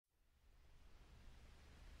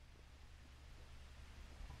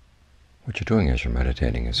What you're doing as you're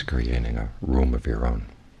meditating is creating a room of your own,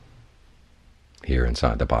 here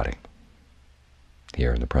inside the body,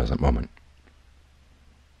 here in the present moment.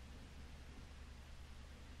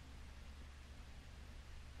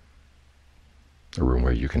 A room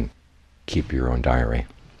where you can keep your own diary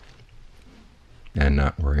and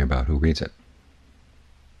not worry about who reads it.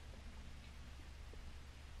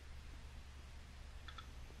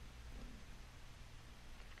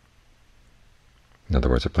 In other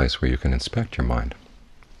words, a place where you can inspect your mind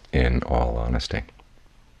in all honesty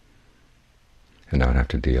and not have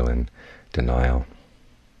to deal in denial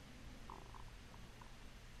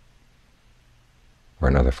or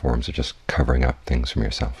in other forms of just covering up things from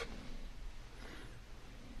yourself.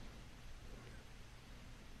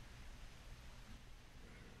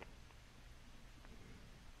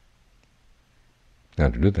 Now,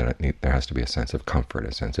 to do that, there has to be a sense of comfort,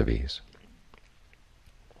 a sense of ease.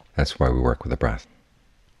 That's why we work with the breath,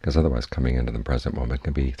 because otherwise coming into the present moment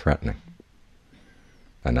can be threatening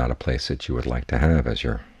and not a place that you would like to have as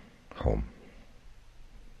your home.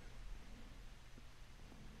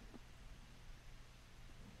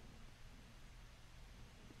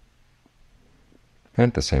 And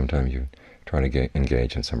at the same time, you try to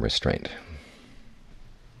engage in some restraint in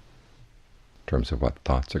terms of what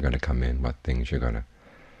thoughts are going to come in, what things you're going to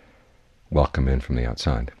welcome in from the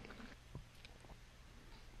outside.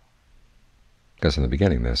 Because in the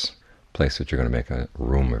beginning, this place that you're going to make a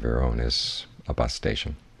room of your own is a bus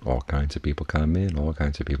station. All kinds of people come in, all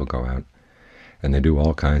kinds of people go out, and they do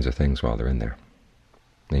all kinds of things while they're in there.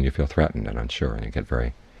 And you feel threatened and unsure, and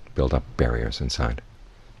you build up barriers inside.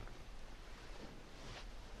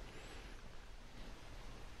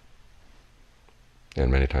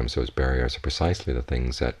 And many times those barriers are precisely the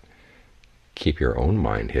things that keep your own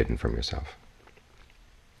mind hidden from yourself.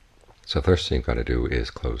 So the first thing you've got to do is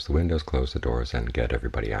close the windows, close the doors, and get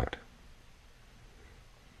everybody out.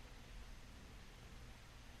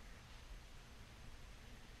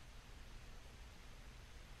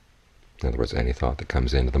 In other words, any thought that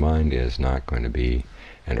comes into the mind is not going to be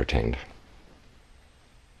entertained.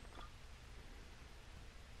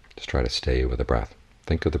 Just try to stay with the breath.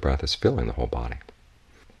 Think of the breath as filling the whole body.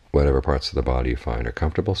 Whatever parts of the body you find are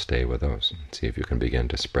comfortable, stay with those. See if you can begin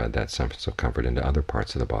to spread that sense of comfort into other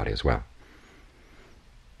parts of the body as well.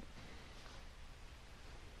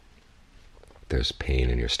 If there's pain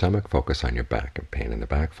in your stomach, focus on your back, and pain in the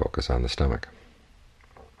back, focus on the stomach.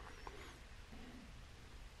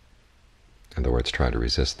 In other words, try to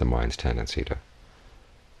resist the mind's tendency to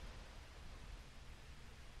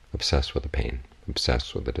obsess with the pain,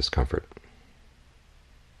 obsess with the discomfort,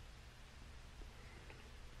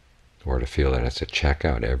 or to feel that it's to check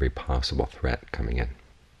out every possible threat coming in.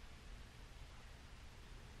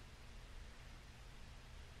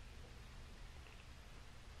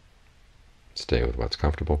 Stay with what's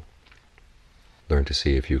comfortable. Learn to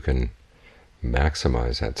see if you can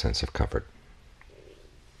maximize that sense of comfort.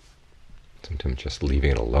 Sometimes just leaving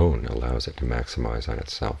it alone allows it to maximize on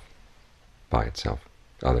itself, by itself.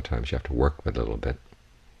 Other times you have to work with it a little bit.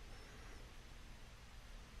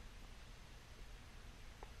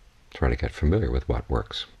 Try to get familiar with what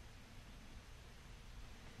works.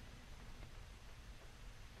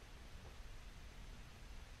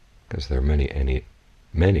 Because there are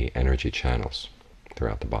many energy channels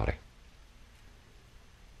throughout the body.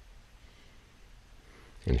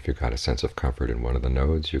 And if you've got a sense of comfort in one of the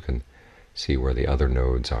nodes, you can see where the other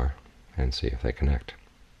nodes are and see if they connect.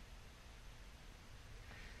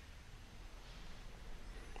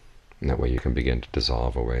 And that way you can begin to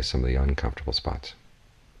dissolve away some of the uncomfortable spots.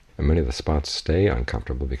 And many of the spots stay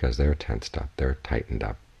uncomfortable because they're tensed up, they're tightened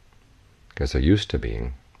up, because they're used to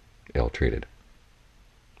being ill-treated.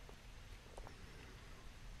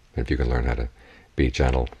 And if you can learn how to be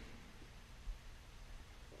gentle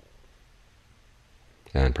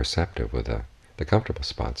and perceptive with the comfortable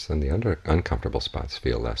spots, then the uncomfortable spots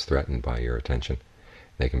feel less threatened by your attention.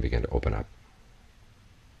 They can begin to open up.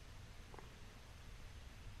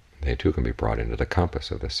 They too can be brought into the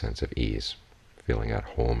compass of this sense of ease, feeling at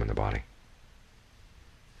home in the body.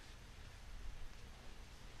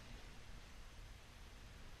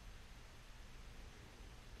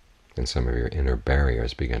 And some of your inner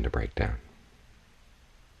barriers begin to break down.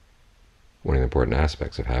 One of the important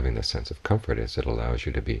aspects of having this sense of comfort is it allows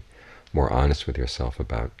you to be more honest with yourself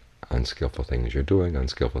about unskillful things you're doing,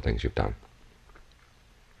 unskillful things you've done.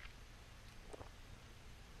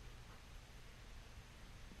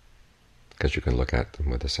 Because you can look at them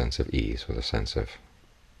with a sense of ease, with a sense of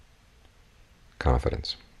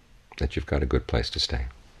confidence that you've got a good place to stay.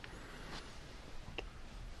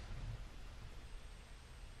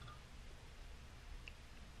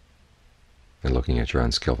 And looking at your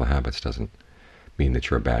unskillful habits doesn't mean that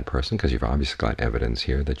you're a bad person, because you've obviously got evidence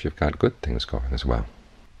here that you've got good things going as well.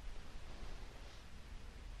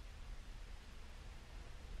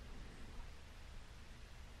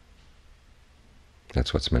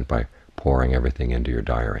 That's what's meant by pouring everything into your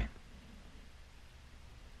diary.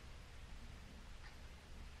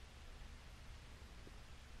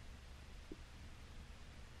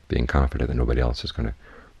 Being confident that nobody else is going to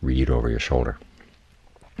read over your shoulder.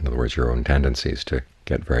 In other words, your own tendencies to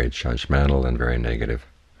get very judgmental and very negative,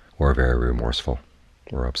 or very remorseful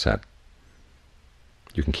or upset.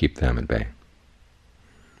 You can keep them at bay.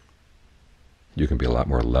 You can be a lot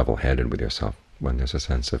more level-headed with yourself when there's a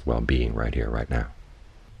sense of well-being right here, right now.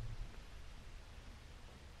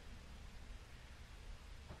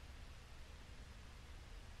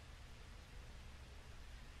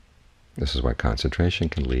 This is why concentration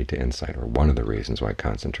can lead to insight, or one of the reasons why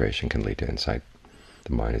concentration can lead to insight.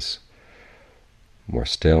 The mind is more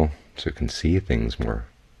still, so it can see things more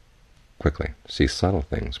quickly, see subtle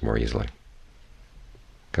things more easily,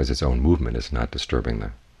 because its own movement is not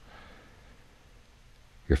disturbing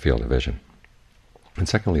your field of vision. And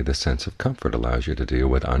secondly, this sense of comfort allows you to deal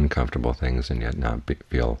with uncomfortable things and yet not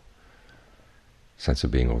feel a sense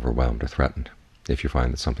of being overwhelmed or threatened. If you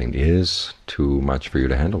find that something is too much for you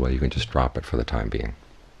to handle, well, you can just drop it for the time being.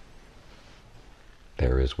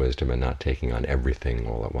 There is wisdom in not taking on everything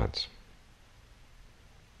all at once.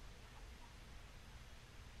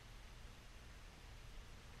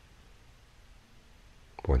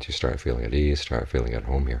 Once you start feeling at ease, start feeling at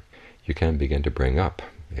home here, you can begin to bring up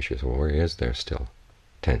issues. Well, where is there still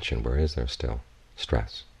tension? Where is there still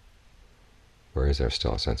stress? Where is there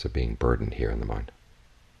still a sense of being burdened here in the mind?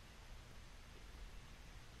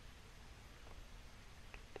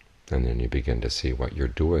 And then you begin to see what you're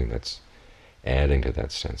doing that's adding to that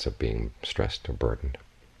sense of being stressed or burdened.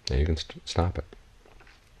 And you can stop it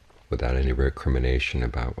without any recrimination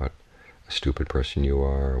about what a stupid person you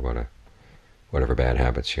are, or whatever bad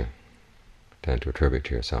habits you tend to attribute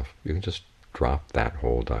to yourself. You can just drop that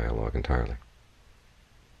whole dialogue entirely.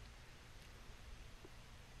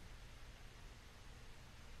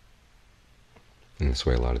 In this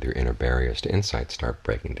way, a lot of your inner barriers to insight start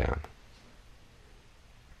breaking down.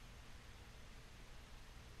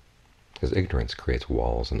 Because ignorance creates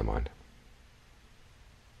walls in the mind.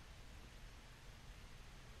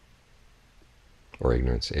 Or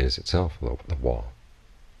ignorance is itself the wall.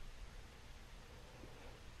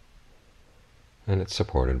 And it's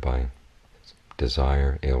supported by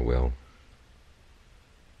desire, ill will,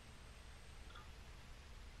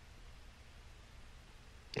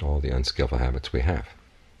 all the unskillful habits we have,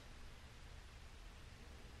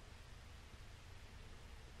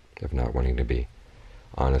 of not wanting to be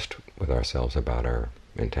honest with ourselves about our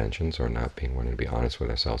intentions, or not wanting to be honest with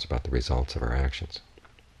ourselves about the results of our actions.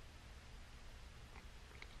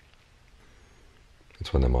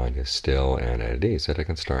 It's when the mind is still and at ease that it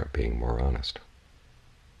can start being more honest.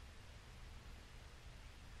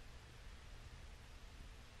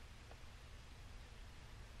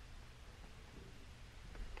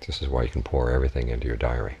 This is why you can pour everything into your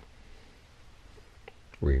diary.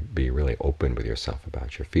 Be really open with yourself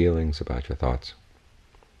about your feelings, about your thoughts.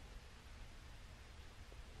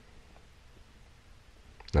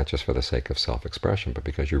 Not just for the sake of self-expression, but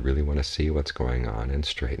because you really want to see what's going on and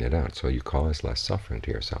straighten it out, so you cause less suffering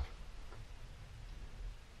to yourself.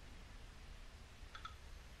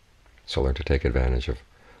 So learn to take advantage of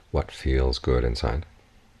what feels good inside.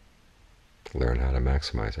 Learn how to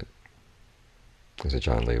maximize it. As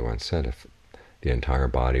John Lee once said, if the entire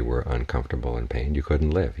body were uncomfortable and pained, you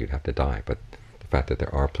couldn't live. You'd have to die. But the fact that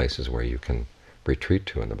there are places where you can retreat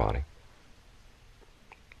to in the body,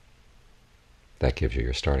 that gives you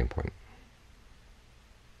your starting point.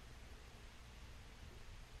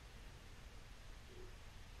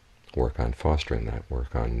 Work on fostering that,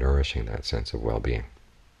 work on nourishing that sense of well-being.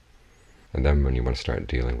 And then when you want to start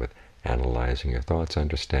dealing with analyzing your thoughts,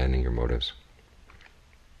 understanding your motives,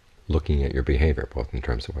 looking at your behavior, both in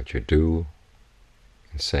terms of what you do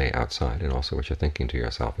and say outside, and also what you're thinking to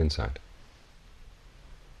yourself inside.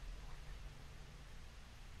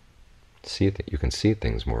 See that you can see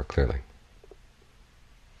things more clearly.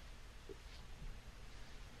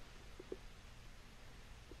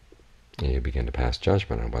 And you begin to pass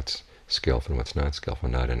judgment on what's skillful and what's not skillful,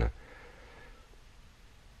 not in a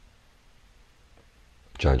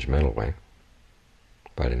judgmental way,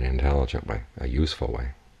 but in an intelligent way, a useful way.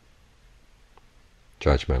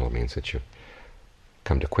 Judgmental means that you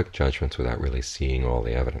come to quick judgments without really seeing all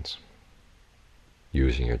the evidence.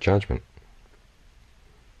 Using your judgment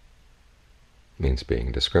means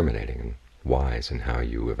being discriminating and wise in how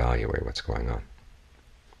you evaluate what's going on.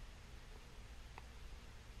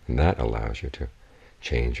 And that allows you to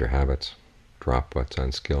change your habits, drop what's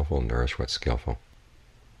unskillful, nourish what's skillful.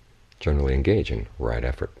 Generally engage in right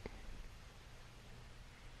effort.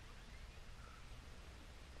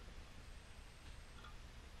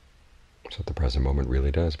 So the present moment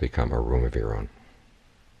really does become a room of your own.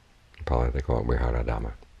 Probably they call it Vihara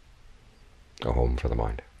Dhamma, a home for the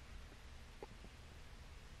mind.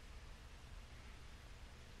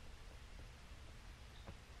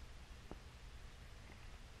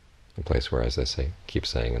 A place where, as they say, keep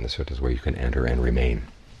saying in the suttas, where you can enter and remain.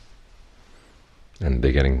 In the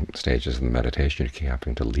beginning stages of the meditation, you keep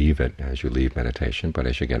having to leave it as you leave meditation, but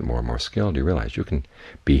as you get more and more skilled, you realize you can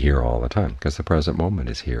be here all the time, because the present moment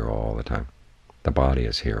is here all the time. The body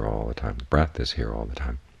is here all the time. The breath is here all the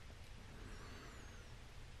time.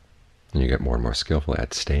 And you get more and more skillful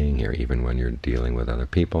at staying here, even when you're dealing with other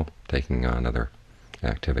people, taking on other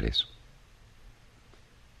activities.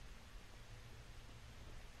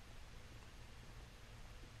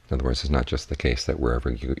 In other words, it's not just the case that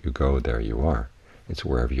wherever you go, there you are. It's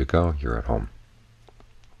wherever you go, you're at home.